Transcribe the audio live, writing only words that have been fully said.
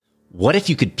What if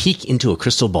you could peek into a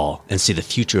crystal ball and see the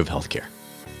future of healthcare?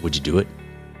 Would you do it?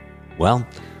 Well,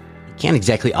 I can't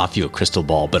exactly offer you a crystal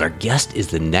ball, but our guest is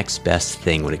the next best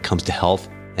thing when it comes to health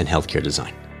and healthcare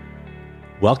design.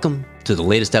 Welcome to the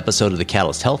latest episode of the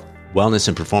Catalyst Health, Wellness,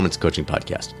 and Performance Coaching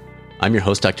Podcast. I'm your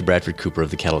host, Dr. Bradford Cooper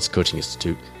of the Catalyst Coaching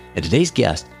Institute, and today's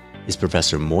guest is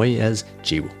Professor Moyez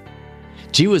Jiwa.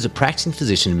 Jiwa is a practicing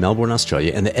physician in Melbourne,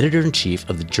 Australia, and the editor-in-chief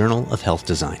of the Journal of Health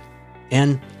Design.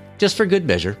 And just for good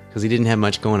measure, because he didn't have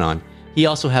much going on, he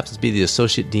also happens to be the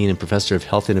Associate Dean and Professor of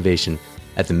Health Innovation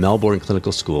at the Melbourne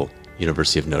Clinical School,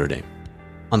 University of Notre Dame.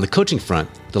 On the coaching front,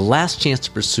 the last chance to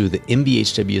pursue the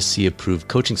MBHWC-approved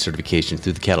coaching certification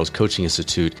through the Catalyst Coaching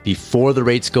Institute before the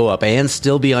rates go up and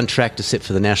still be on track to sit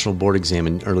for the national board exam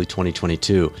in early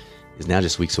 2022 is now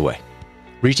just weeks away.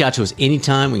 Reach out to us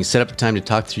anytime. We can set up a time to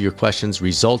talk through your questions.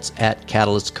 Results at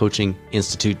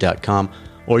catalystcoachinginstitute.com,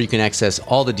 or you can access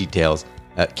all the details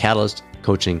at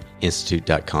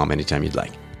catalystcoachinginstitute.com anytime you'd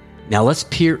like. Now let's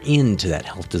peer into that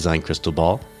health design crystal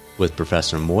ball with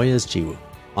Professor Moyez Jiwa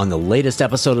on the latest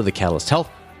episode of the Catalyst Health,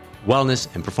 Wellness,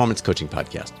 and Performance Coaching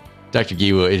Podcast. Dr.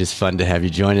 Jiwa, it is fun to have you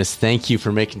join us. Thank you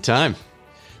for making time.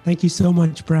 Thank you so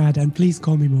much, Brad, and please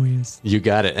call me Moyez. You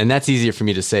got it. And that's easier for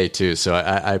me to say too, so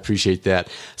I appreciate that.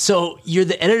 So you're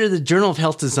the editor of the Journal of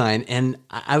Health Design, and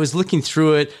I was looking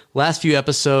through it last few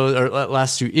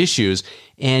issues,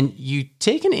 and you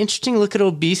take an interesting look at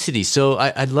obesity. So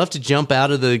I'd love to jump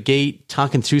out of the gate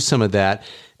talking through some of that.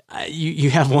 You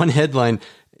have one headline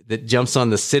that jumps on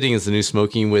the sitting is the new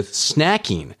smoking with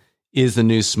snacking is the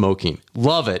new smoking.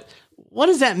 Love it. What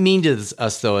does that mean to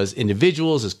us, though, as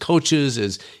individuals, as coaches,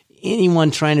 as anyone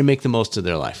trying to make the most of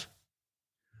their life?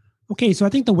 Okay, so I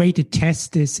think the way to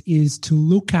test this is to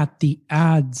look at the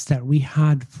ads that we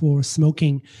had for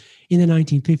smoking in the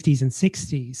 1950s and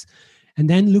 60s, and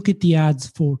then look at the ads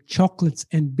for chocolates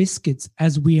and biscuits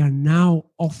as we are now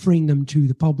offering them to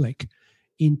the public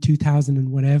in 2000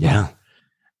 and whatever. Yeah.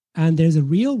 And there's a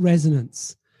real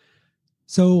resonance.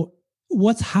 So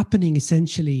what's happening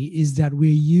essentially is that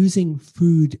we're using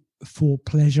food for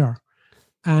pleasure.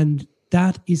 And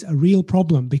that is a real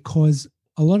problem because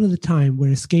a lot of the time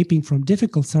we're escaping from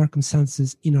difficult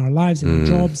circumstances in our lives and our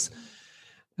jobs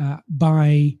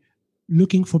by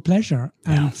looking for pleasure.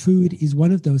 And food is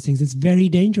one of those things. It's very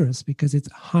dangerous because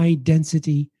it's high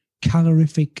density,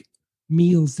 calorific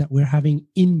meals that we're having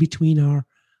in between our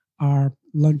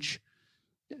lunch,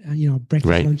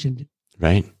 breakfast, lunch, and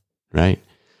Right.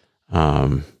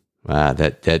 Wow,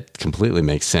 that completely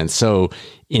makes sense. So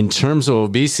in terms of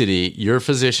obesity, you're a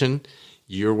physician,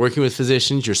 you're working with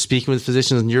physicians, you're speaking with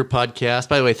physicians on your podcast.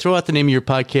 By the way, throw out the name of your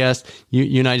podcast.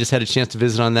 You and I just had a chance to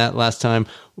visit on that last time,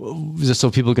 just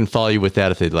so people can follow you with that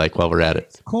if they'd like while we're at it.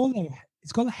 It's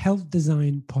called a Health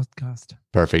Design Podcast.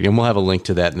 Perfect. And we'll have a link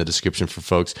to that in the description for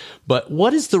folks. But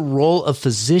what is the role of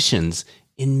physicians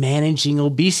in managing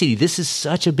obesity? This is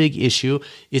such a big issue.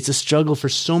 It's a struggle for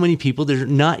so many people. There's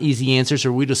not easy answers,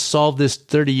 or we'd have solved this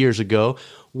 30 years ago.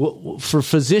 For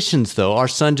physicians, though, our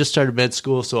son just started med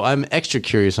school, so I'm extra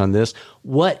curious on this.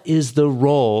 What is the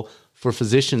role for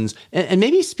physicians? And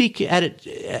maybe speak at it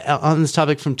on this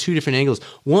topic from two different angles.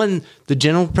 One, the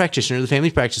general practitioner, the family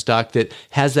practice doc that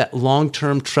has that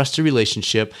long-term trusted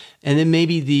relationship, and then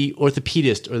maybe the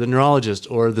orthopedist or the neurologist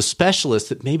or the specialist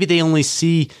that maybe they only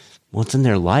see once in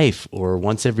their life or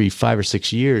once every 5 or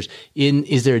 6 years.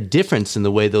 Is there a difference in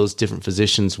the way those different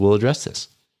physicians will address this?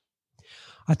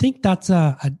 I think that's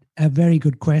a very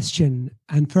good question.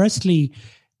 And firstly,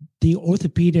 the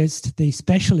orthopedist, the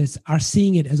specialists are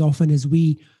seeing it as often as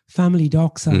we family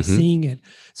docs are seeing it.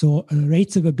 So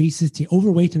rates of obesity,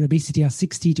 overweight and obesity are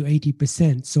 60 to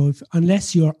 80%. So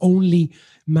unless you're only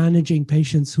managing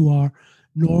patients who are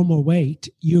normal weight,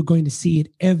 you're going to see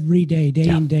it every day, day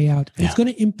in, day out. And it's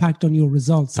going to impact on your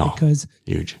results because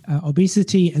huge.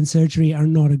 Obesity and surgery are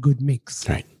not a good mix.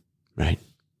 Right.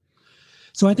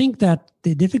 So I think that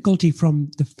the difficulty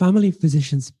from the family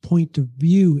physician's point of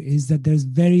view is that there's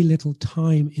very little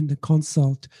time in the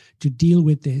consult to deal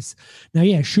with this.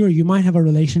 Now, sure, you might have a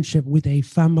relationship with a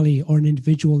family or an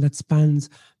individual that spans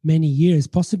many years,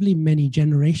 possibly many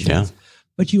generations.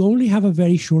 But you only have a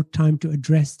very short time to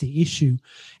address the issue.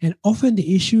 And often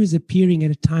the issue is appearing at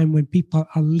a time when people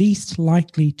are least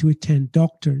likely to attend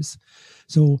doctors.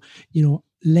 So,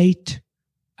 late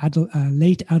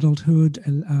adulthood,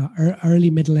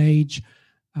 early middle age,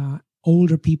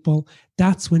 older people,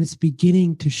 that's when it's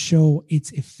beginning to show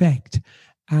its effect.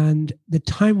 And the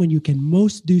time when you can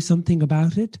most do something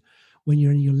about it, when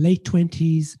you're in your late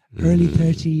 20s, early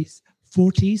 30s,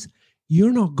 40s,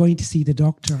 you're not going to see the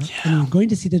doctor, and you're going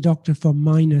to see the doctor for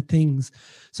minor things.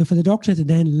 So for the doctor to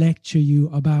then lecture you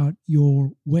about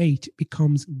your weight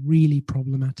becomes really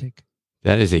problematic.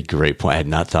 That is a great point. I had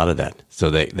not thought of that. So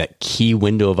that key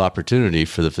window of opportunity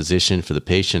for the physician, for the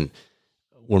patient,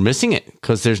 we're missing it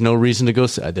because there's no reason to go.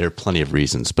 There are plenty of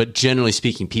reasons, but generally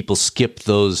speaking, people skip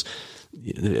those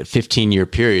 15-year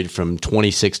period from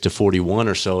 26 to 41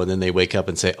 or so, and then they wake up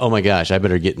and say, oh my gosh, I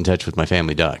better get in touch with my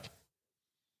family doc.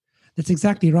 That's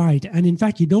exactly right. And in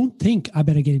fact, you don't think I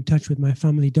better get in touch with my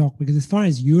family doc, because as far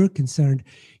as you're concerned,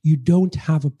 you don't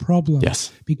have a problem.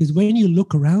 Yes. Because when you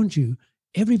look around you,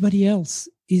 everybody else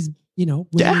is,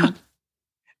 wearing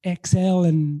XL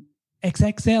and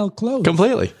XXL clothes.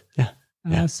 Completely.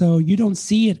 Yeah. So you don't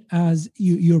see it as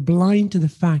you're blind to the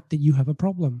fact that you have a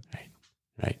problem.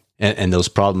 Right. And those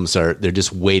problems they're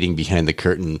just waiting behind the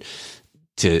curtain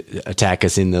to attack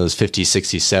us in those 50s,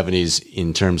 60s, 70s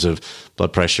in terms of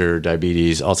blood pressure,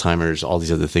 diabetes, Alzheimer's, all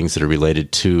these other things that are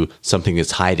related to something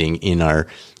that's hiding in our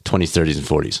 20s, 30s, and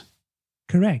 40s.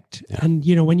 Correct. Yeah. And,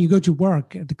 when you go to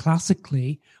work,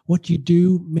 classically, what you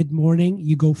do mid-morning,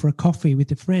 you go for a coffee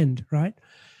with a friend, right?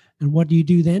 And what do you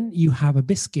do then? You have a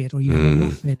biscuit or you have a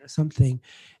muffin or something,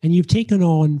 and you've taken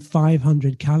on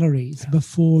 500 calories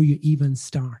before you even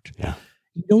start. Yeah.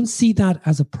 You don't see that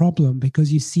as a problem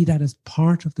because you see that as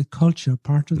part of the culture,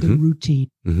 part of the routine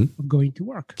of going to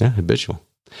work. Yeah, habitual.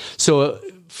 So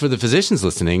for the physicians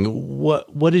listening,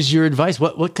 what is your advice?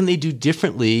 What can they do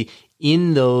differently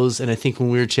in those? And I think when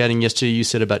we were chatting yesterday, you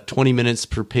said about 20 minutes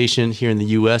per patient. Here in the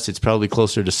US, it's probably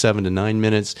closer to 7 to 9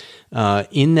 minutes.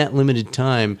 In that limited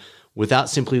time, without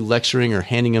simply lecturing or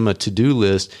handing them a to-do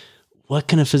list, what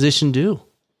can a physician do?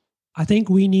 I think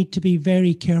we need to be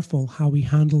very careful how we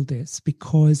handle this,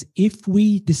 because if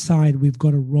we decide we've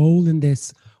got a role in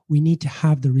this, we need to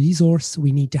have the resource,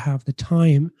 we need to have the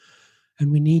time,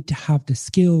 and we need to have the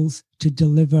skills to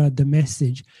deliver the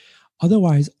message.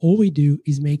 Otherwise, all we do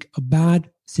is make a bad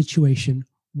situation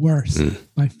worse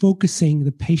by focusing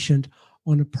the patient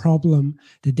on a problem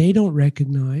that they don't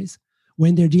recognize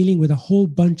when they're dealing with a whole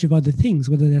bunch of other things,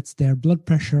 whether that's their blood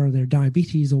pressure or their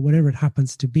diabetes or whatever it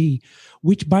happens to be,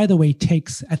 which, by the way,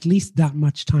 takes at least that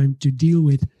much time to deal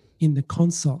with in the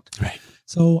consult. Right.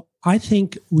 So I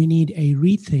think we need a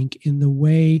rethink in the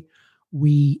way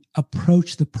we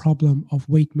approach the problem of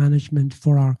weight management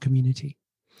for our community.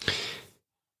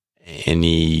 And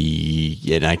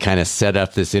I kind of set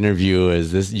up this interview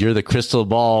as this: you're the crystal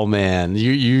ball man.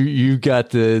 You got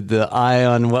the eye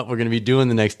on what we're going to be doing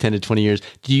the next 10 to 20 years.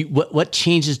 What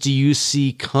changes do you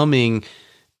see coming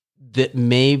that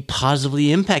may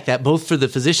positively impact that, both for the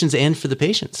physicians and for the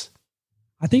patients?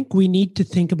 I think we need to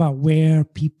think about where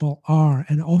people are,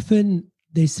 and often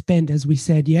they spend, as we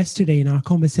said yesterday in our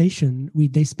conversation,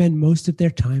 they spend most of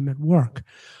their time at work.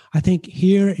 I think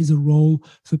here is a role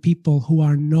for people who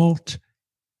are not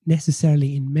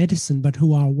necessarily in medicine, but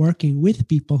who are working with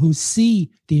people who see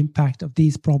the impact of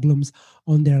these problems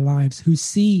on their lives, who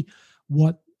see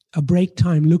what a break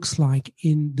time looks like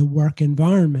in the work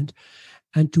environment,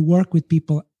 and to work with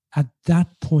people at that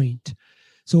point.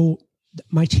 So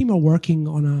my team are working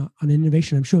on an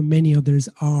innovation, I'm sure many others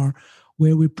are,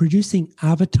 where we're producing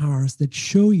avatars that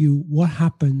show you what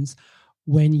happens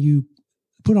when you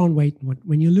put on weight,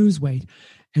 when you lose weight.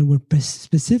 And we're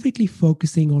specifically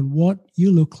focusing on what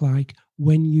you look like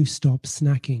when you stop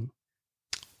snacking.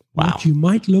 Wow. What you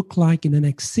might look like in the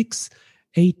next 6,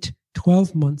 8,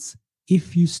 12 months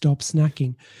if you stop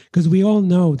snacking. Because we all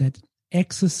know that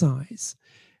exercise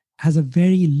has a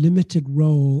very limited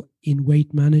role in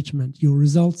weight management. Your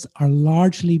results are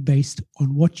largely based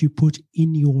on what you put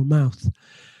in your mouth.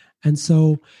 And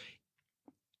so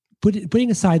putting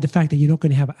aside the fact that you're not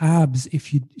going to have abs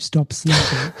if you stop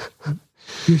snacking,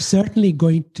 you're certainly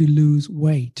going to lose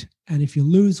weight. And if you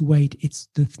lose weight, it's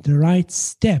the right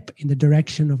step in the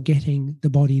direction of getting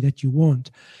the body that you want.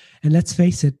 And let's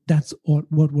face it, that's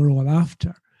what we're all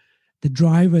after. The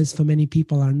drivers for many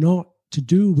people are not to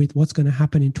do with what's going to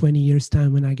happen in 20 years'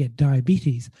 time when I get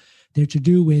diabetes. They're to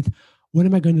do with, what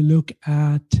am I going to look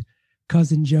at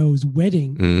Cousin Joe's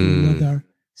wedding in another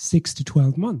 6 to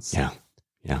 12 months? Yeah.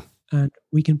 And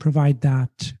we can provide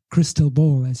that crystal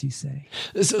ball, as you say.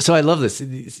 So I love this.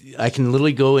 I can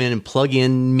literally go in and plug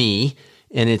in me,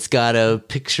 and it's got a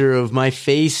picture of my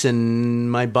face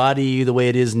and my body the way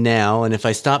it is now. And if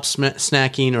I stop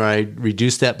snacking or I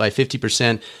reduce that by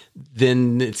 50%,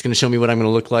 then it's going to show me what I'm going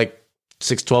to look like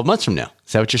 6, 12 months from now.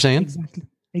 Is that what you're saying?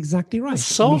 Exactly right. It's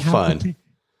so fun.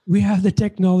 We have the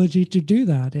technology to do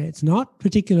that. It's not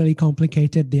particularly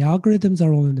complicated. The algorithms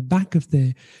are all in the back of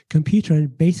the computer, and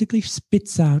it basically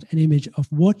spits out an image of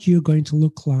what you're going to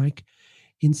look like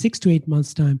in 6 to 8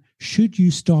 months' time, should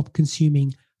you stop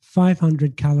consuming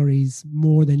 500 calories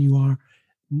more than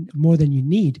you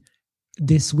need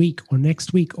this week or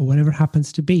next week or whatever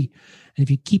happens to be. And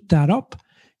if you keep that up,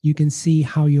 you can see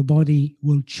how your body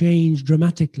will change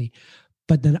dramatically.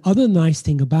 But the other nice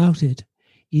thing about it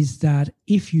is that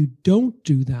if you don't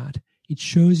do that, it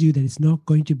shows you that it's not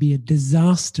going to be a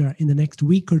disaster in the next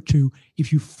week or two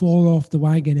if you fall off the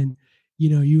wagon and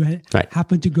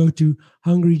happen to go to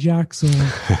Hungry Jack's or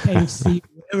KFC,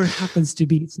 whatever it happens to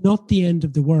be. It's not the end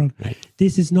of the world. Right.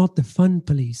 This is not the fun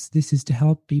police. This is to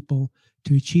help people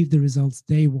to achieve the results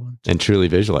they want. And truly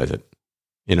visualize it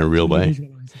in a real way.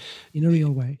 In a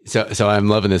real way. So I'm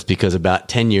loving this because about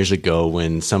 10 years ago,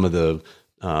 when some of the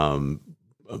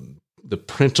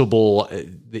printable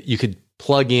that you could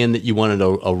plug in that you wanted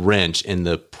a wrench, and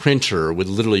the printer would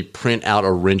literally print out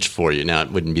a wrench for you. Now,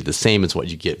 it wouldn't be the same as what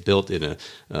you get built in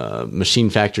a machine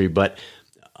factory, but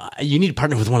you need to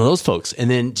partner with one of those folks. And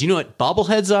then, do you know what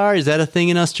bobbleheads are? Is that a thing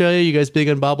in Australia? You guys big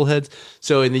on bobbleheads?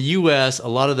 So in the US, a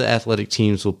lot of the athletic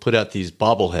teams will put out these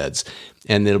bobbleheads,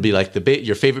 and it'll be like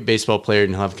your favorite baseball player,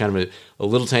 and he'll have kind of a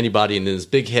little tiny body and then this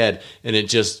big head, and it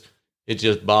just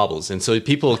bobbles. And so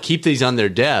people keep these on their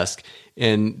desk,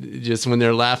 and just when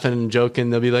they're laughing and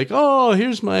joking, they'll be like, "Oh,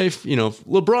 here's my,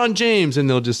 LeBron James," and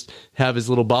they'll just have his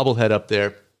little bobblehead up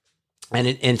there. And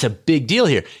it's a big deal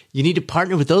here. You need to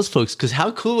partner with those folks, because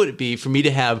how cool would it be for me to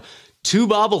have 2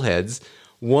 bobbleheads?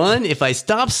 1, if I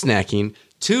stop snacking.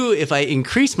 2, if I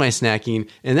increase my snacking,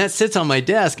 and that sits on my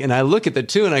desk, and I look at the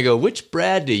 2 and I go, "Which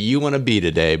Brad do you want to be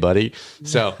today, buddy?"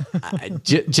 So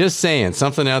just saying,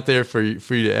 something out there for you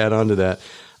to add on to that.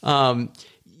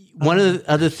 One of the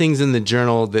other things in the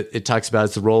journal that it talks about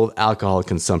is the role of alcohol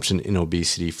consumption in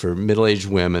obesity for middle-aged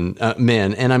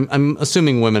men, and I'm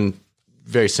assuming women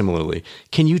very similarly.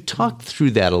 Can you talk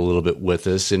through that a little bit with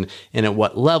us, and at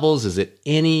what levels? Is it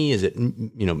any? Is it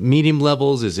medium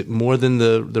levels? Is it more than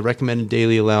the recommended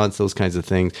daily allowance? Those kinds of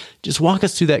things. Just walk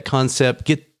us through that concept.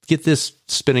 Get this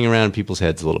spinning around in people's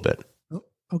heads a little bit.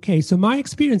 Okay, so my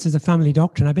experience as a family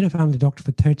doctor, and I've been a family doctor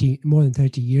for more than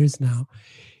 30 years now,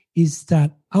 is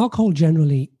that alcohol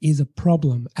generally is a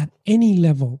problem at any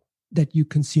level that you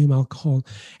consume alcohol.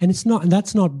 And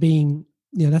that's not being,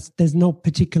 there's no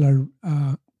particular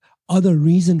other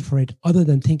reason for it other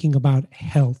than thinking about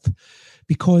health,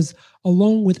 because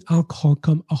along with alcohol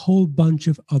come a whole bunch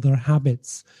of other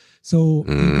habits. So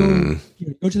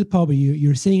you go to the pub, or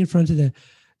you're sitting in front of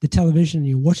the television,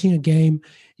 you're watching a game,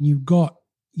 and you've got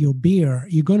your beer,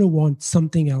 you're going to want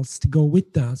something else to go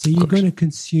with that. So you're going to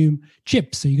consume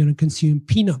chips, or you're going to consume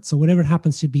peanuts, or whatever it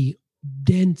happens to be,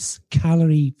 dense,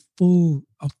 calorie, full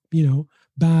of,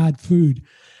 bad food.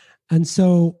 And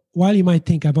so while you might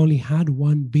think I've only had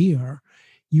 1 beer,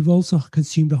 you've also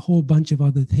consumed a whole bunch of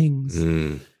other things.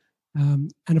 And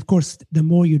of course, the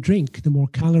more you drink, the more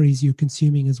calories you're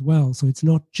consuming as well. So it's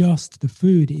not just the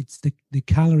food, it's the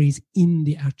calories in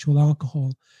the actual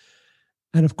alcohol.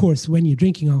 And of course, when you're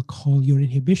drinking alcohol, your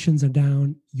inhibitions are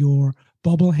down. Your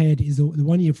bobblehead is the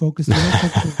one you're focusing on. You're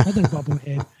not focusing on other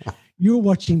bobblehead. You're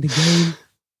watching the game.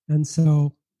 And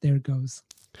so there it goes.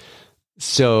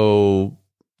 So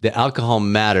the alcohol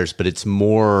matters, but it's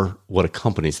more what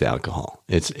accompanies the alcohol.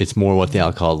 It's more what the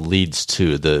alcohol leads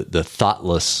to, the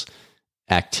thoughtless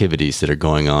activities that are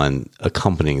going on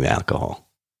accompanying the alcohol.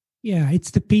 Yeah,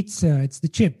 it's the pizza, it's the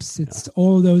chips, it's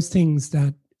all those things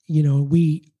that,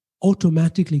 we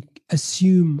automatically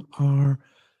assume are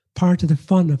part of the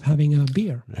fun of having a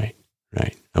beer. Right.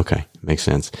 Okay. Makes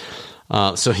sense.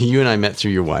 So you and I met through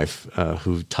your wife,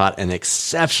 who taught an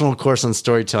exceptional course on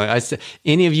storytelling.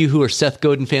 Any of you who are Seth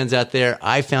Godin fans out there,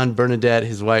 I found Bernadette,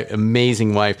 his wife,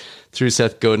 amazing wife, through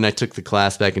Seth Godin. I took the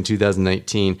class back in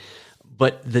 2019.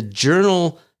 But the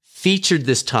journal featured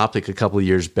this topic a couple of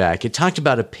years back. It talked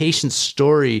about a patient's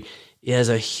story has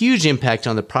a huge impact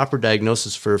on the proper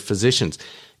diagnosis for physicians.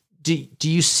 Do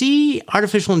you see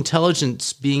artificial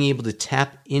intelligence being able to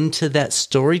tap into that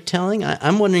storytelling?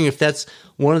 I'm wondering if that's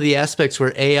one of the aspects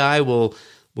where AI will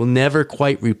never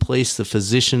quite replace the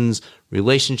physician's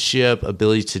relationship,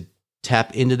 ability to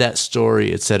tap into that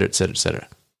story, et cetera, et cetera, et cetera.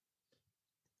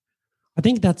 I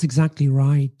think that's exactly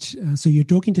right. So you're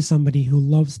talking to somebody who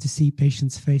loves to see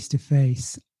patients face to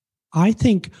face. I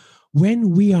think when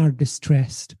we are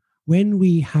distressed, when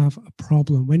we have a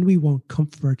problem, when we want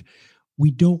comfort, we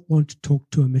don't want to talk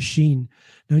to a machine.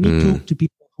 Now, when you talk to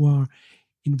people who are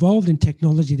involved in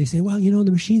technology, they say, well,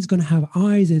 the machine's going to have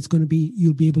eyes, and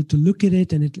you'll be able to look at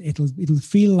it, and it'll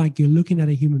feel like you're looking at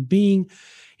a human being.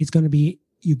 You're going to be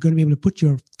able to put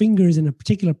your fingers in a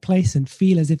particular place and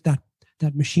feel as if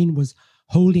that machine was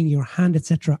holding your hand,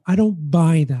 etc. I don't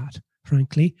buy that,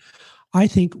 frankly. I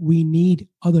think we need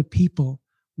other people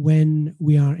when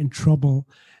we are in trouble.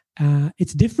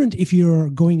 It's different if you're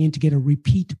going in to get a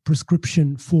repeat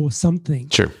prescription for something.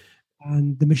 Sure.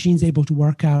 And the machine's able to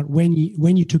work out when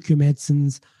you took your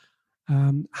medicines,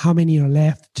 how many are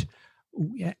left,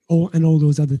 and all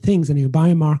those other things. And your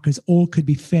biomarkers all could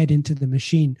be fed into the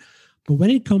machine. But when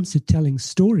it comes to telling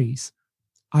stories,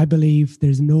 I believe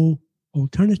there's no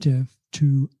alternative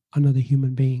to another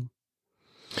human being.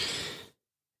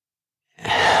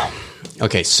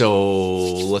 Okay, so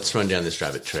let's run down this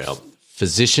rabbit trail.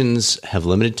 Physicians have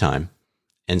limited time,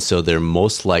 and so they're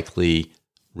most likely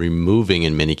removing,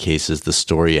 in many cases, the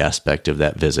story aspect of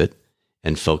that visit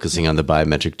and focusing on the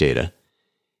biometric data.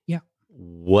 Yeah.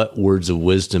 What words of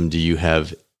wisdom do you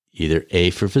have, either A,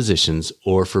 for physicians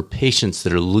or for patients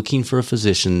that are looking for a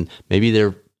physician? Maybe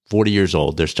they're 40 years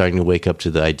old. They're starting to wake up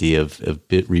to the idea of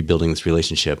rebuilding this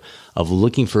relationship, of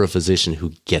looking for a physician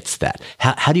who gets that.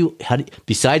 How do you,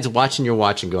 besides watching your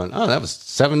watch and going, oh, that was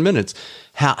 7 minutes,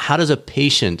 how does a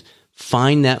patient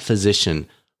find that physician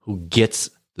who gets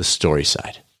the story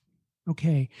side?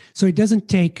 Okay. So it doesn't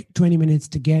take 20 minutes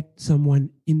to get someone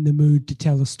in the mood to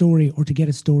tell a story or to get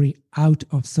a story out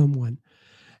of someone.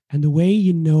 And the way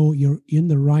you know you're in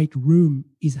the right room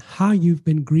is how you've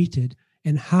been greeted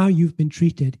and how you've been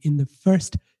treated in the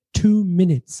first 2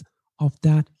 minutes of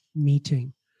that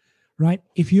meeting, right?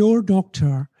 If your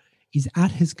doctor is at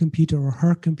his computer or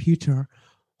her computer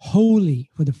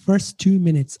wholly for the first 2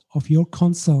 minutes of your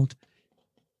consult,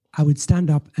 I would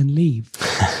stand up and leave.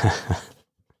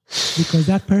 Because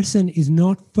that person is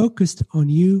not focused on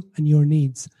you and your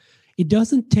needs. It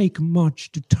doesn't take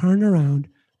much to turn around,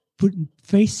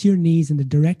 face your knees in the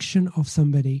direction of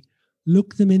somebody,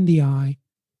 look them in the eye,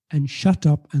 and shut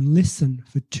up and listen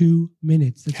for 2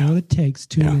 minutes. That's all it takes,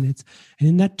 2 minutes. And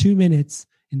in that 2 minutes,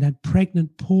 in that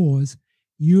pregnant pause,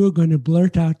 you are going to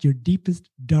blurt out your deepest,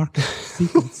 darkest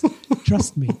secrets.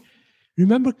 Trust me.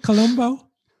 Remember Columbo?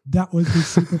 That was his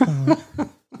superpower.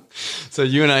 So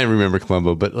you and I remember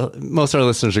Columbo, but most of our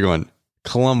listeners are going,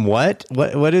 what?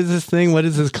 What is this thing? What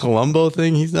is this Columbo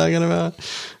thing he's talking about?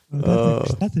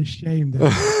 That's a shame.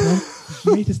 The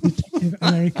greatest detective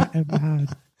America ever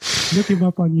had. Look him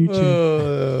up on YouTube.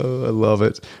 Oh, I love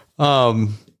it. All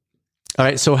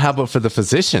right. So how about for the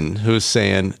physician who's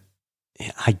saying,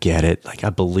 I get it. Like,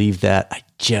 I believe that.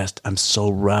 I'm so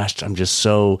rushed. Do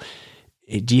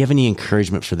you have any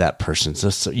encouragement for that person?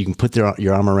 So you can put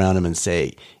your arm around him and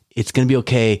say, it's going to be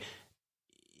okay.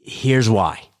 Here's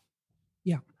why.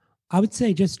 Yeah. I would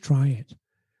say just try it.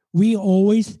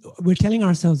 We're telling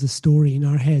ourselves a story in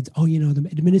our heads. Oh, the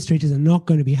administrators are not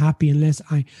going to be happy unless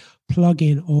I plug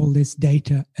in all this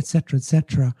data, et cetera, et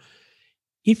cetera.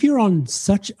 If you're on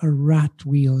such a rat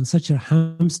wheel and such a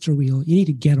hamster wheel, you need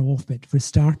to get off it for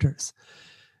starters.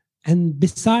 And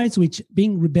besides which,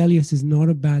 being rebellious is not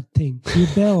a bad thing.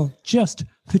 Rebel just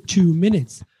for 2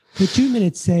 minutes. For 2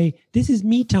 minutes, say, this is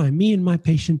me time, me and my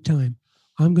patient time.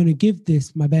 I'm going to give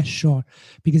this my best shot.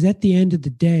 Because at the end of the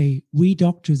day, we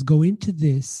doctors go into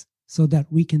this so that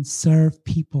we can serve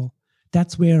people.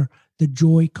 That's where the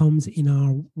joy comes in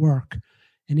our work.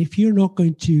 And if you're not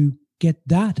going to get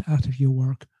that out of your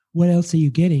work, what else are you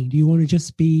getting? Do you want to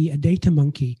just be a data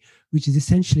monkey, which is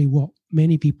essentially what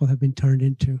many people have been turned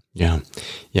into? Yeah.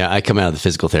 I come out of the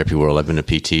physical therapy world. I've been a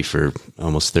PT for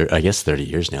almost 30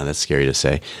 years now. That's scary to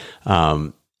say.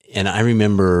 And I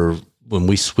remember when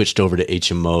we switched over to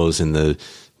HMOs in the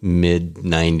mid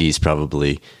 90s,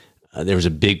 probably, there was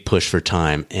a big push for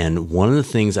time. And one of the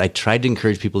things I tried to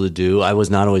encourage people to do, I was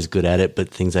not always good at it, but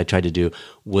things I tried to do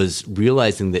was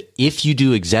realizing that if you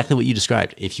do exactly what you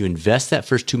described, if you invest that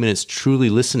first 2 minutes truly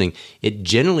listening, it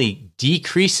generally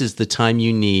decreases the time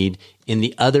you need in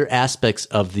the other aspects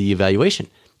of the evaluation,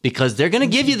 because they're going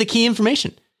to give you the key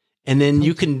information and then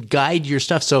you can guide your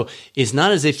stuff. So it's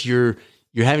not as if you're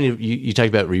having to, you talk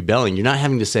about rebelling. You're not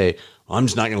having to say, well, I'm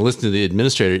just not going to listen to the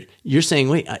administrator. You're saying,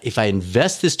 wait, if I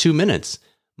invest this 2 minutes,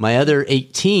 my other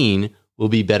 18 will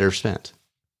be better spent.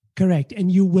 Correct.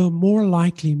 And you will more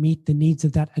likely meet the needs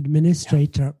of that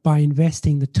administrator by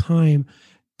investing the time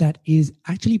that is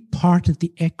actually part of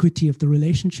the equity of the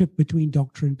relationship between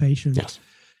doctor and patient. Yes.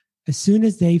 As soon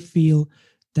as they feel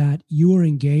that you are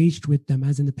engaged with them,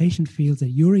 as in the patient feels that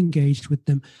you're engaged with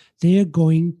them, they're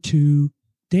going to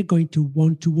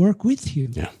want to work with you.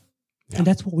 Yeah. And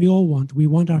that's what we all want. We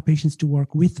want our patients to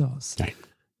work with us, right.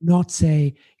 Not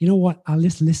say, you know what, I'll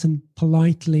just listen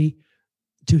politely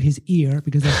to his ear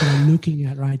because that's what I'm looking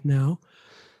at right now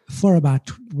for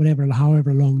about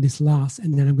however long this lasts.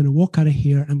 And then I'm going to walk out of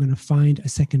here. I'm going to find a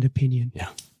second opinion. Yeah.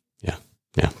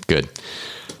 Good.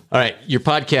 All right. Your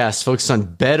podcast focuses on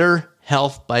better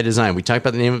Health by Design. We talked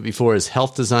about the name of it before as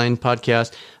Health Design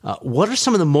Podcast. What are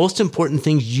some of the most important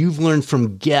things you've learned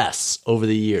from guests over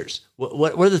the years?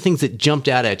 What are the things that jumped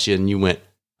out at you and you went,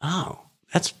 oh,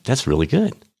 that's really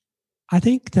good? I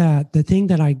think that the thing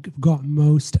that I got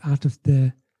most out of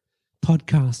the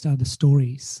podcast are the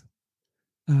stories.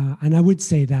 And I would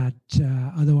say that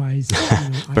otherwise...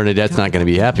 Bernadette's not going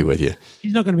to be happy with you.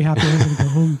 She's not going to be happy. I'm going to go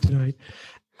home tonight.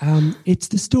 It's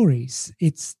the stories.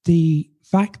 It's the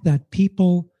fact that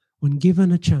people, when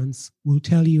given a chance, will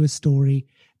tell you a story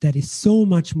that is so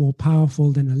much more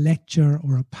powerful than a lecture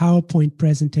or a PowerPoint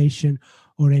presentation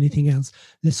or anything else.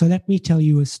 So let me tell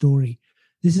you a story.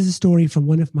 This is a story from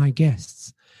one of my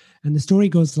guests. And the story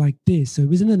goes like this. So it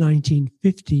was in the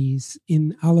 1950s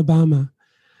in Alabama,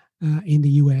 in the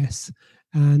US.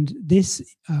 And this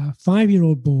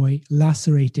 5-year-old boy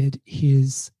lacerated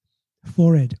his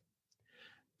forehead.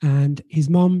 And his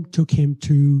mom took him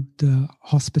to the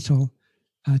hospital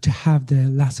to have the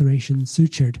laceration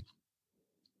sutured.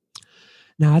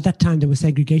 Now, at that time, there was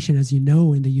segregation, as you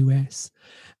know, in the US.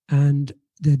 And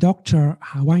the doctor,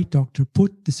 a white doctor,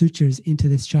 put the sutures into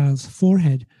this child's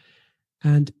forehead.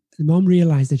 And the mom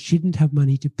realized that she didn't have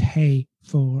money to pay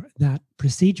for that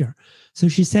procedure. So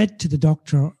she said to the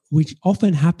doctor, which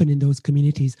often happened in those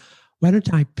communities, why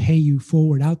don't I pay you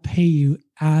forward? I'll pay you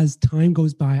as time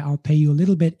goes by. I'll pay you a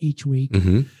little bit each week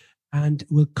and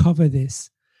we'll cover this.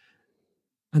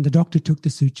 And the doctor took the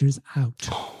sutures out.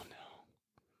 Oh,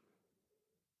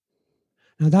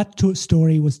 no. Now that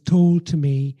story was told to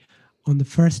me on the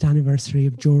first anniversary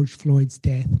of George Floyd's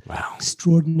death. Wow.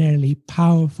 Extraordinarily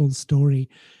powerful story.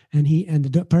 And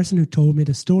the person who told me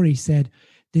the story said,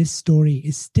 this story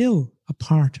is still a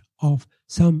part of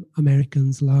some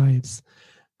Americans' lives.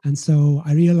 And so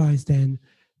I realized then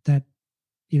that,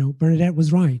 Bernadette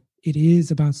was right. It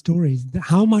is about stories.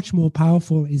 How much more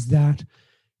powerful is that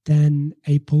than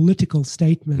a political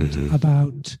statement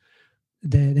about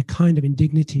the kind of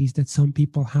indignities that some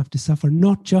people have to suffer,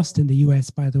 not just in the US,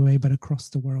 by the way, but across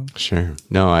the world. Sure.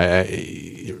 No, I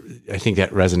think that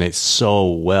resonates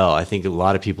so well. I think a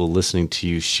lot of people listening to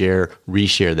you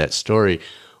reshare that story.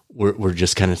 We're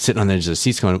just kind of sitting on the edge of the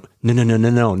seats going,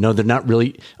 no, they're not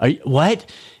really. What?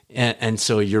 And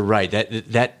so you're right.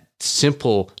 That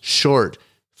simple, short,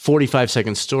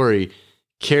 45-second story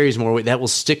carries more weight. That will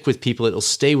stick with people. It'll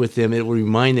stay with them. It will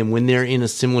remind them when they're in a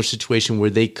similar situation where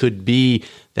they could be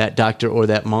that doctor or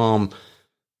that mom.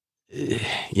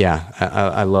 Yeah,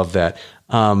 I love that.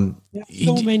 There's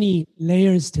so many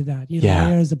layers to that.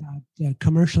 Layers about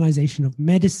commercialization of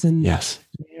medicine. Yes.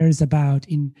 Layers about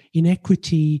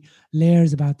inequity.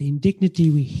 Layers about the indignity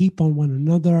we heap on one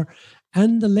another,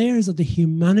 and the layers of the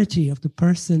humanity of the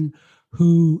person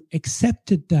who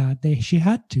accepted that. She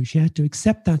had to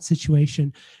accept that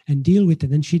situation and deal with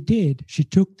it. And she did. She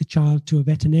took the child to a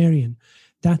veterinarian.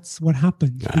 That's what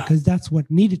happened, because that's what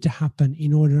needed to happen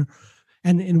in order.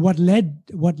 And what led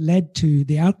to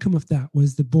the outcome of that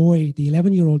was the boy, the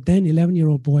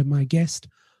 11-year-old boy, my guest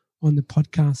on the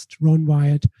podcast, Ron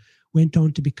Wyatt, went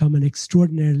on to become an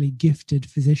extraordinarily gifted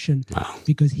physician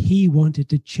because he wanted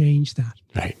to change that.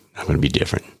 Right. I'm going to be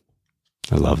different.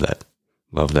 I love that.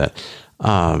 Love that.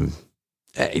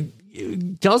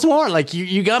 Tell us more. Like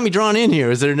you got me drawn in here.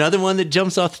 Is there another one that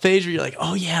jumps off the page where you're like,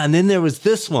 oh yeah, and then there was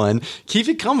this one? Keep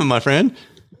it coming, my friend.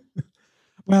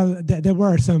 Well, there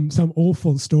were some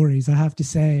awful stories, I have to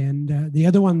say. And the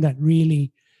other one that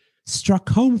really struck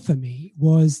home for me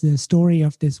was the story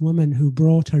of this woman who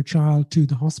brought her child to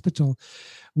the hospital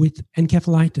with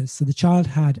encephalitis. So the child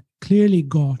had clearly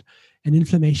got an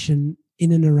inflammation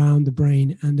in and around the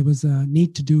brain, and there was a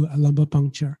need to do a lumbar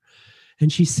puncture.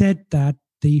 And she said that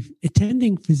the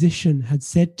attending physician had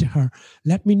said to her,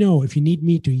 let me know if you need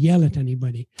me to yell at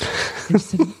anybody. And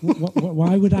she said,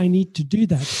 why would I need to do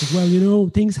that? She said, well,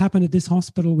 things happen at this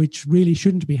hospital which really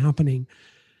shouldn't be happening.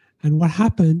 And what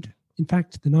happened, in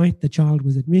fact, the night the child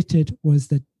was admitted, was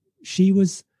that she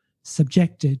was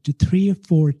subjected to 3 or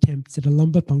 4 attempts at a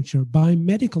lumbar puncture by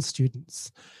medical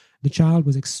students. The child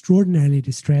was extraordinarily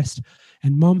distressed,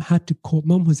 and mom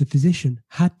was a physician,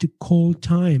 had to call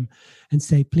time and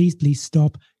say, please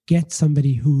stop, get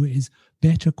somebody who is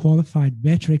better qualified,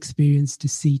 better experienced to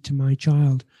see to my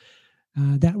child.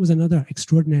 That was another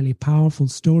extraordinarily powerful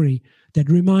story that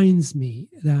reminds me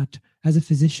that as a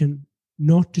physician,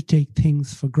 not to take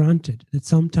things for granted, that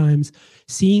sometimes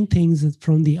seeing things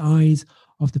from the eyes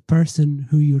of the person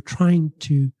who you're trying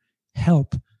to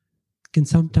help can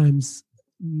sometimes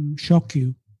shock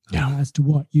you as to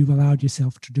what you've allowed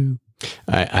yourself to do.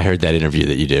 I heard that interview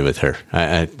that you did with her.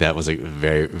 That was a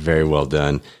very, very well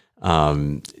done.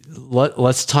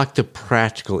 Let's talk the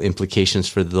practical implications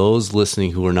for those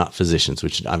listening who are not physicians,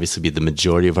 which would obviously be the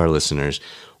majority of our listeners.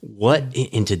 What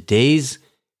in today's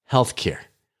healthcare,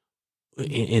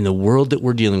 in the world that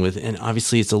we're dealing with, and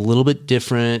obviously it's a little bit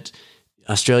different,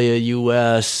 Australia,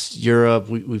 US, Europe,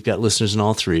 we've got listeners in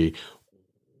all three.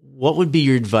 What would be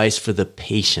your advice for the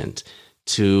patient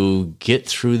to get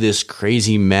through this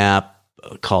crazy map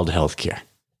called healthcare?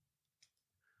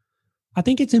 I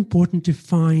think it's important to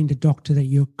find a doctor that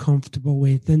you're comfortable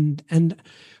with. And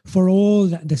for all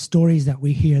the stories that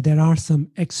we hear, there are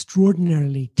some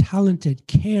extraordinarily talented,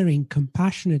 caring,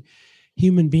 compassionate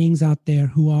human beings out there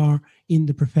who are in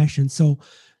the profession. So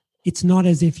it's not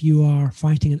as if you are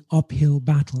fighting an uphill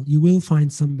battle. You will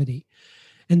find somebody.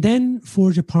 And then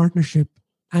forge a partnership.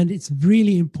 And it's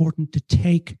really important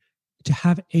to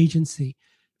have agency.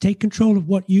 Take control of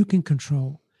what you can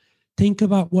control. Think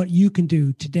about what you can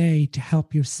do today to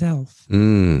help yourself.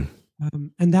 And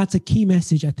that's a key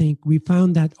message, I think. We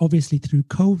found that obviously through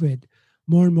COVID,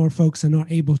 more and more folks are not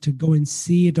able to go and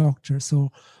see a doctor.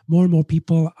 So more and more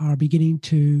people are beginning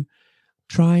to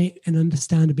try and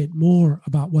understand a bit more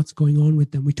about what's going on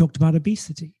with them. We talked about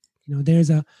obesity. There's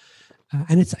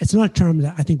and it's not a term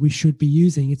that I think we should be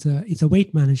using. It's a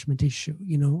weight management issue.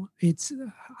 It's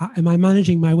am I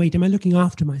managing my weight? Am I looking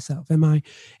after myself? Am I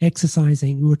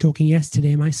exercising? We were talking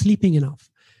yesterday. Am I sleeping enough?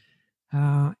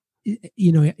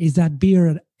 Is that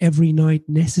beer every night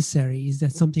necessary? Is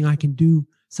that something I can do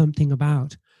something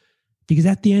about? Because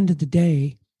at the end of the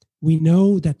day, we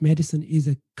know that medicine is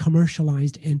a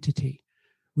commercialized entity.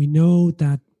 We know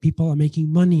that people are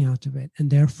making money out of it, and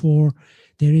therefore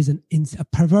there is a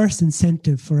perverse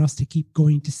incentive for us to keep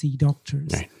going to see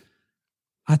doctors. Right.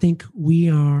 I think we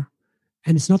are,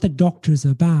 and it's not that doctors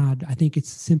are bad. I think it's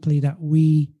simply that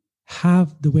we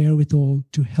have the wherewithal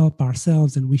to help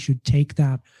ourselves, and we should take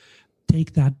that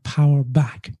power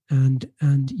back and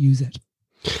use it.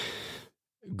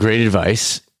 Great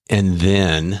advice. And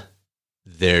then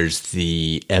there's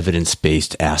the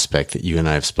evidence-based aspect that you and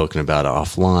I have spoken about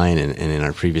offline and in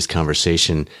our previous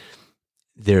conversation.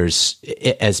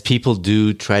 As people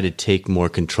do try to take more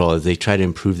control, as they try to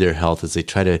improve their health, as they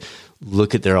try to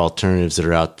look at their alternatives that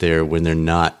are out there when they're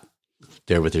not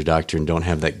there with their doctor and don't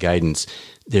have that guidance,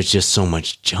 there's just so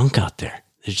much junk out there.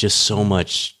 There's just so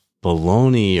much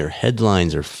baloney or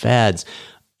headlines or fads.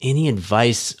 Any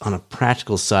advice on a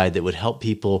practical side that would help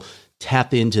people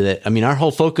tap into that? I mean, our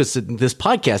whole focus in this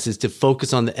podcast is to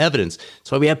focus on the evidence.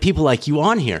 That's why we have people like you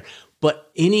on here.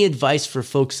 But any advice for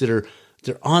folks they're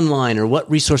online, or what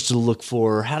resources to look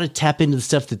for, or how to tap into the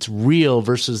stuff that's real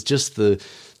versus just the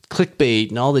clickbait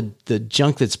and all the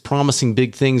junk that's promising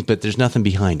big things, but there's nothing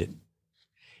behind it?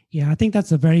 Yeah, I think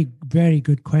that's a very, very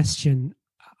good question.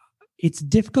 It's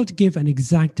difficult to give an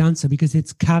exact answer because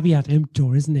it's caveat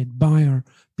emptor, isn't it? Buyer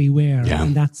beware. Yeah.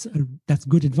 And that's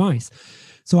good advice.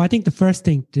 So I think the first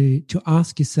thing to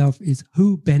ask yourself is,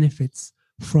 who benefits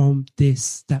from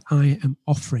this that I am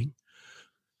offering?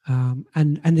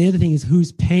 And the other thing is,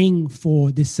 who's paying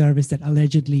for this service that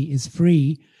allegedly is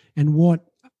free, and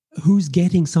who's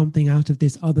getting something out of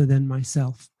this other than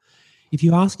myself? If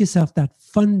you ask yourself that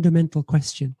fundamental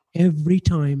question every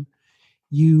time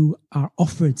you are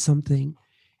offered something,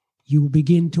 you will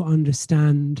begin to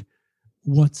understand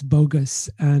what's bogus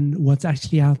and what's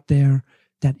actually out there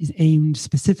that is aimed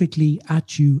specifically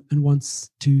at you and wants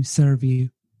to serve you.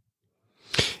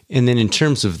 And then in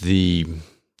terms of the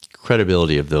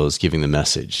credibility of those giving the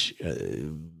message,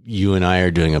 you and I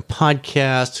are doing a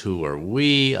podcast. Who are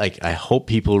we? I hope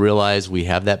people realize we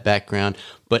have that background,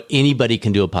 but anybody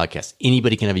can do a podcast.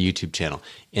 Anybody can have a YouTube channel.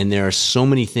 And there are so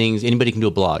many things, anybody can do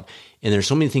a blog. And there's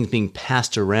so many things being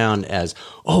passed around as,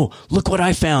 oh, look what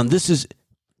I found. This is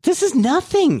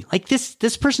nothing. Like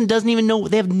this person doesn't even know,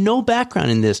 they have no background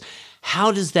in this.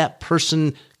 How does that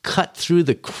person cut through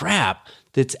the crap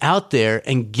that's out there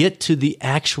and get to the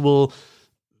actual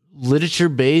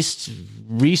literature-based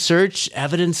research,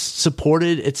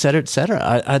 evidence-supported, et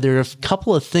cetera, Are there a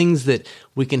couple of things that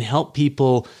we can help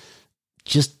people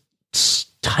just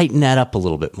tighten that up a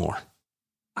little bit more?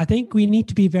 I think we need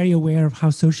to be very aware of how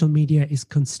social media is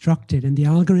constructed and the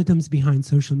algorithms behind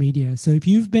social media. So if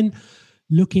you've been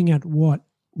looking at what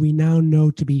we now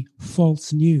know to be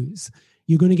false news,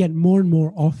 you're going to get more and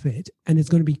more of it, and it's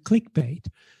going to be clickbait.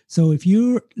 So if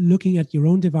you're looking at your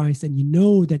own device and you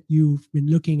know that you've been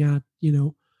looking at,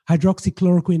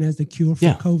 hydroxychloroquine as the cure for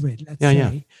COVID, let's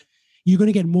say, you're going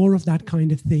to get more of that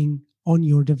kind of thing on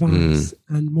your device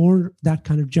and more of that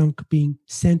kind of junk being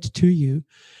sent to you.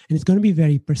 And it's going to be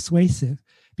very persuasive,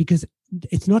 because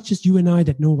it's not just you and I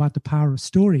that know about the power of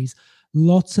stories.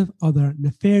 lots of other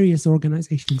nefarious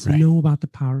organizations know about the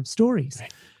power of stories,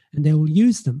 and they will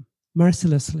use them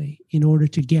mercilessly in order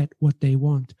to get what they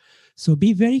want. So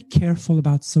be very careful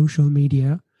about social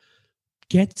media.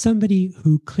 Get somebody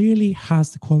who clearly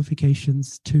has the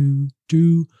qualifications to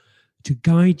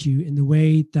guide you in the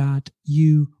way that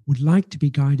you would like to be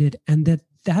guided, and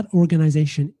that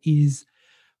organization is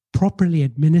properly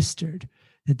administered,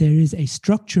 that there is a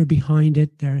structure behind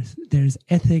it, there's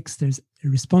ethics, there's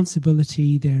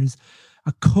responsibility, there's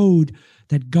a code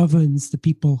that governs the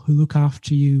people who look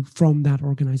after you from that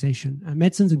organization. And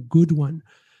medicine's a good one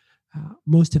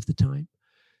most of the time.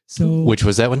 So, which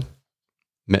was that one?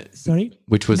 Sorry?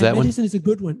 Which was that one? Medicine is a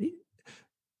good one.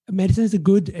 Medicine is a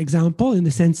good example in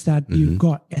the sense that you've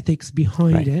got ethics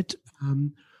behind it.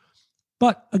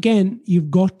 But again,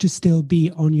 you've got to still be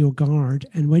on your guard.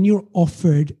 And when you're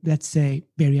offered, let's say,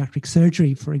 bariatric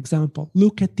surgery, for example,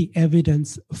 look at the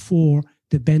evidence for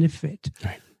the benefit.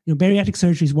 Right. Bariatric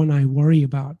surgery is one I worry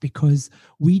about, because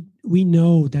we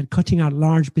know that cutting out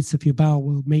large bits of your bowel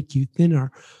will make you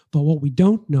thinner. But what we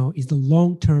don't know is the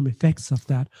long-term effects of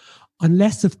that.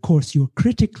 Unless, of course, you're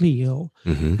critically ill,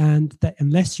 and that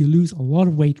unless you lose a lot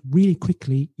of weight really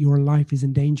quickly, your life is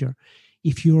in danger.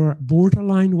 If you're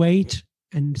borderline weight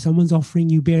and someone's offering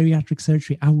you bariatric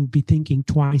surgery, I would be thinking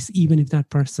twice, even if that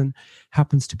person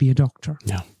happens to be a doctor.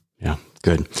 Yeah,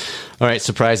 good. All right,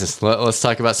 surprises. Let's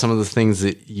talk about some of the things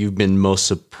that you've been most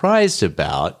surprised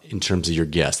about in terms of your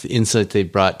guests, the insight they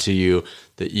brought to you,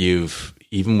 that you've,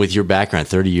 even with your background,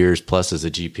 30 years plus as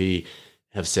a GP,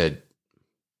 have said,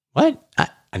 what? I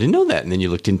didn't know that. And then you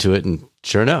looked into it, and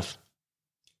sure enough.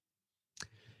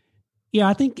 Yeah,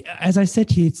 I think, as I said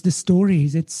to you, it's the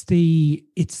stories, it's the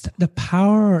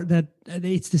power, that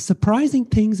it's the surprising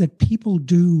things that people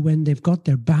do when they've got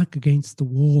their back against the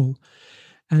wall.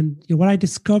 And what I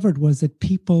discovered was that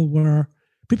people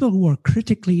who were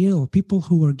critically ill, people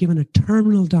who were given a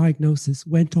terminal diagnosis,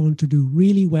 went on to do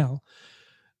really well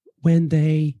when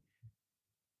they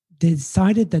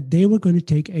decided that they were going to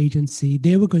take agency,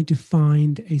 they were going to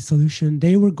find a solution,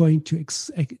 they were going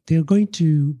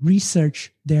to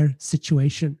research their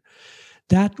situation.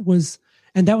 That was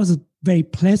a very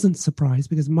pleasant surprise,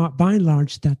 because by and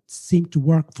large that seemed to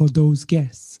work for those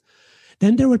guests.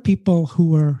 Then there were people who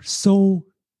were so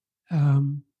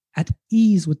at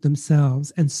ease with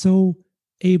themselves and so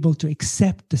able to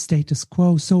accept the status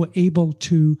quo, so able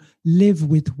to live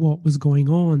with what was going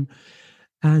on.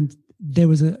 And there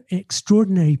was an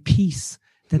extraordinary peace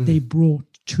that they brought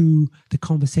to the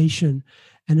conversation,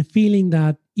 and a feeling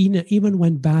that even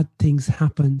when bad things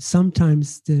happen,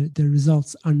 sometimes the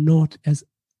results are not as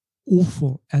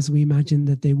awful as we imagine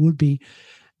that they would be.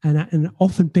 And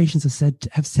often patients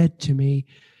have said to me,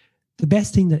 the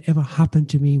best thing that ever happened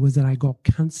to me was that I got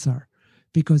cancer,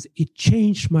 because it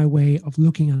changed my way of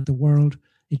looking at the world.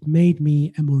 It made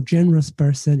me a more generous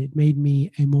person. It made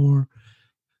me a more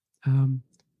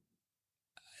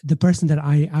the person that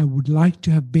I would like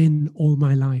to have been all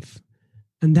my life.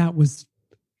 And that was,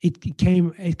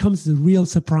 it comes as a real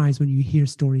surprise when you hear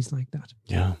stories like that.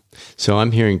 Yeah. So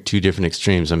I'm hearing two different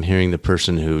extremes. I'm hearing the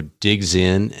person who digs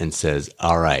in and says,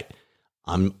 all right,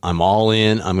 I'm all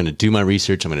in. I'm going to do my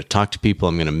research. I'm going to talk to people.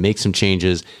 I'm going to make some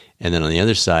changes. And then on the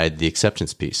other side, the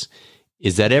acceptance piece.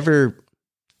 Is there ever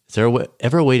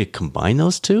a way to combine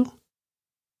those two?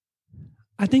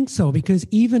 I think so, because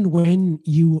even when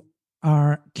you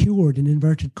are cured, in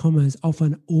inverted commas, of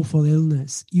an awful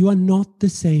illness, you are not the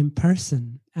same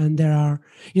person. And there are,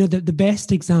 the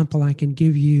best example I can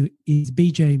give you is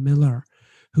B.J. Miller,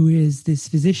 who is this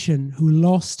physician who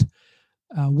lost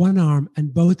one arm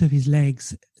and both of his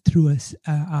legs through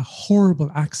a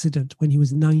horrible accident when he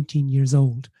was 19 years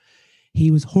old.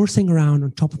 He was horsing around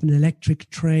on top of an electric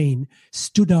train,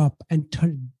 stood up and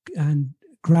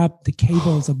grabbed the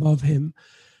cables above him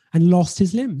and lost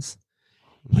his limbs.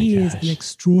 He is an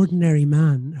extraordinary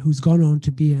man who's gone on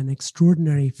to be an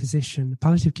extraordinary physician,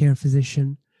 palliative care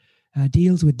physician,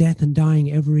 deals with death and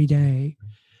dying every day.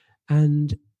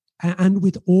 And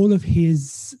with all of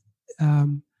his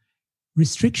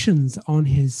restrictions on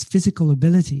his physical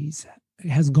abilities,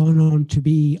 has gone on to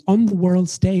be on the world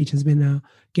stage, has been a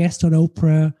guest on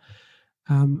Oprah,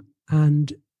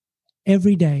 and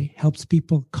every day helps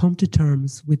people come to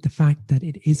terms with the fact that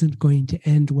it isn't going to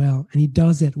end well. And he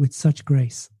does it with such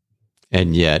grace.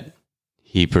 And yet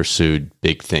he pursued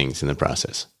big things in the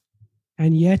process. It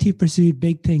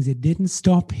didn't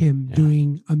stop him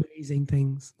doing amazing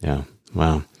things. Yeah.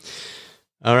 Wow.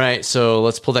 All right. So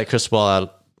let's pull that crystal ball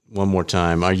out one more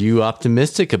time. Are you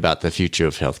optimistic about the future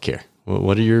of healthcare?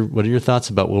 What are your thoughts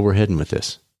about where we're heading with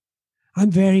this? I'm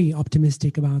very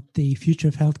optimistic about the future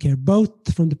of healthcare,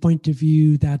 both from the point of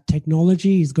view that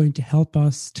technology is going to help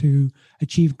us to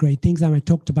achieve great things. And I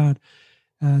talked about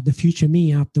the Future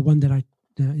Me app, the one that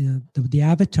the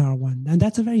avatar one. And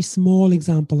that's a very small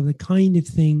example of the kind of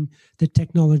thing that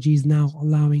technology is now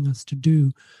allowing us to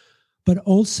do. But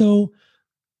also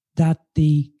that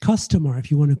the customer, if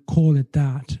you want to call it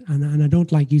that, and I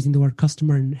don't like using the word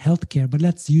customer in healthcare, but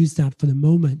let's use that for the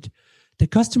moment. The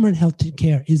customer in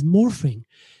healthcare is morphing.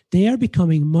 They are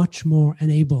becoming much more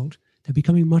enabled. They're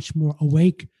becoming much more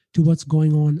awake to what's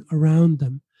going on around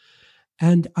them.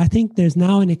 And I think there's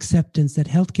now an acceptance that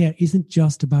healthcare isn't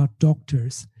just about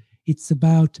doctors. It's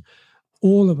about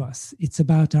all of us. It's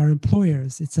about our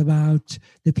employers. It's about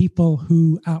the people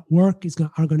who at work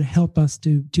are going to help us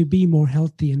to be more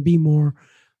healthy and be more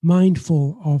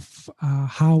mindful of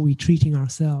how we're treating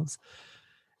ourselves.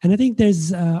 And I think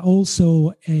there's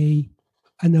also an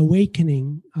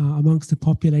awakening amongst the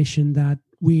population that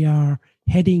we are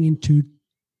heading into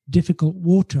difficult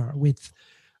water with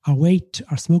our weight,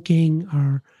 our smoking,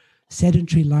 our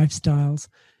sedentary lifestyles.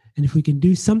 And if we can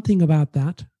do something about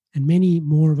that, and many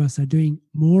more of us are doing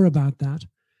more about that,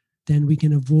 then we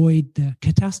can avoid the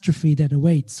catastrophe that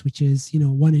awaits, which is,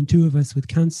 1 in 2 of us with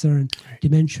cancer and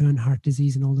dementia and heart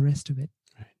disease and all the rest of it.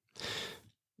 Right.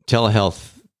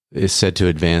 Telehealth is said to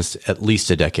advance at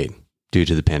least a decade due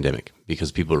to the pandemic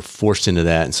because people are forced into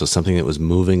that. And so something that was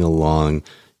moving along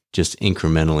just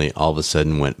incrementally all of a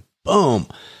sudden went boom.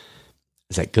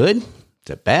 Is that good? Is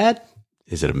that bad?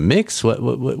 Is it a mix? What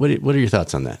are your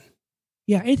thoughts on that?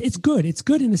 Yeah, it's good. It's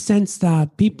good in the sense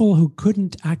that people who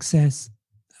couldn't access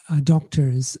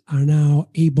doctors are now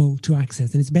able to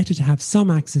access. And it's better to have some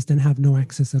access than have no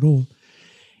access at all.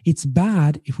 It's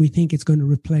bad if we think it's going to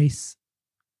replace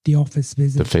the office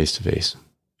visit. The face-to-face.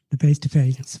 The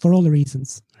face-to-face, for all the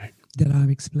reasons that I've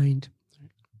explained.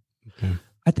 Okay.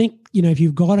 I think, if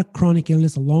you've got a chronic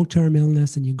illness, a long-term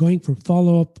illness, and you're going for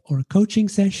follow-up or a coaching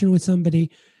session with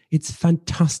somebody, it's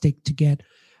fantastic to get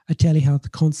a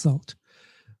telehealth consult.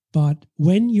 But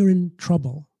when you're in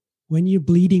trouble, when you're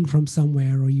bleeding from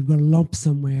somewhere, or you've got a lump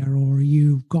somewhere, or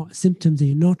you've got symptoms that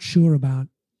you're not sure about,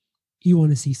 you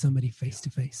want to see somebody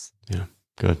face-to-face. Yeah,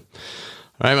 good.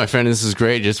 All right, my friend, this is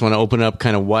great. Just want to open up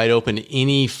kind of wide open.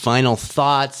 Any final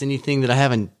thoughts, anything that I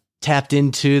haven't tapped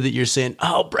into that you're saying,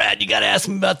 oh, Brad, you got to ask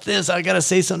me about this. I got to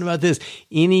say something about this.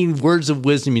 Any words of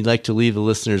wisdom you'd like to leave the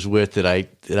listeners with that I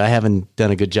haven't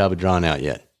done a good job of drawing out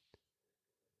yet?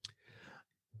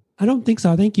 I don't think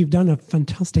so. I think you've done a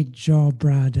fantastic job,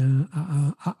 Brad.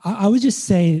 I would just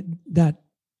say that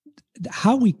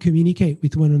how we communicate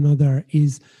with one another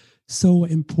is so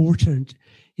important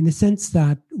in the sense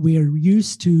that we are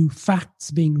used to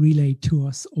facts being relayed to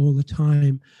us all the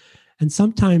time. And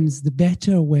sometimes the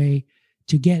better way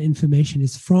to get information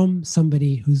is from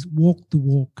somebody who's walked the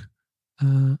walk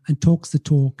and talks the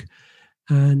talk,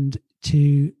 and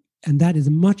that is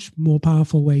a much more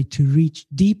powerful way to reach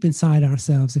deep inside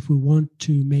ourselves if we want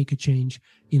to make a change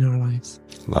in our lives.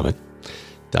 Love it.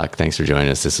 Doc, thanks for joining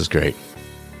us. This is great.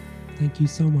 Thank you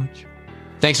so much.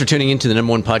 Thanks for tuning in to the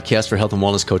 #1 podcast for health and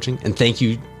wellness coaching. And thank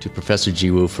you to Professor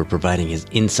Jiwa for providing his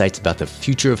insights about the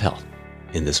future of health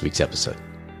in this week's episode.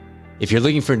 If you're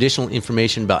looking for additional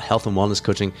information about health and wellness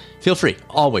coaching, feel free.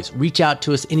 Always reach out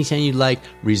to us anytime you'd like.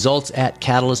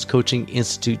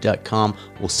 Results@catalystcoachinginstitute.com.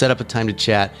 We'll set up a time to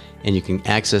chat, and you can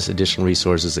access additional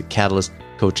resources at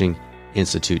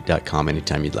catalystcoachinginstitute.com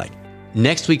anytime you'd like.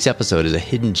 Next week's episode is a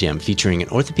hidden gem featuring an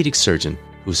orthopedic surgeon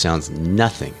who sounds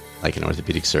nothing like an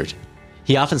orthopedic surgeon.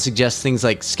 He often suggests things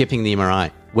like skipping the MRI,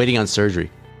 waiting on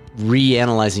surgery,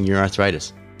 reanalyzing your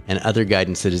arthritis, and other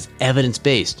guidance that is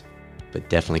evidence-based, but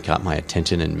definitely caught my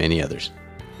attention and many others.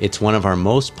 It's one of our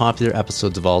most popular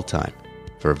episodes of all time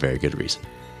for a very good reason.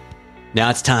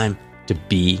 Now it's time to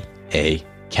be a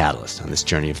catalyst on this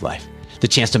journey of life. The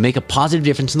chance to make a positive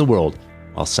difference in the world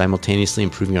while simultaneously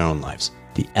improving our own lives.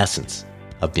 The essence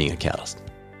of being a catalyst.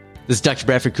 This is Dr.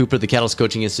 Bradford Cooper of the Catalyst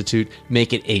Coaching Institute.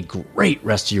 Make it a great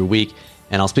rest of your week,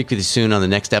 and I'll speak with you soon on the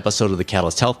next episode of the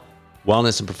Catalyst Health,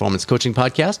 Wellness, and Performance Coaching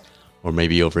Podcast, or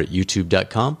maybe over at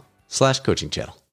youtube.com/coaching channel.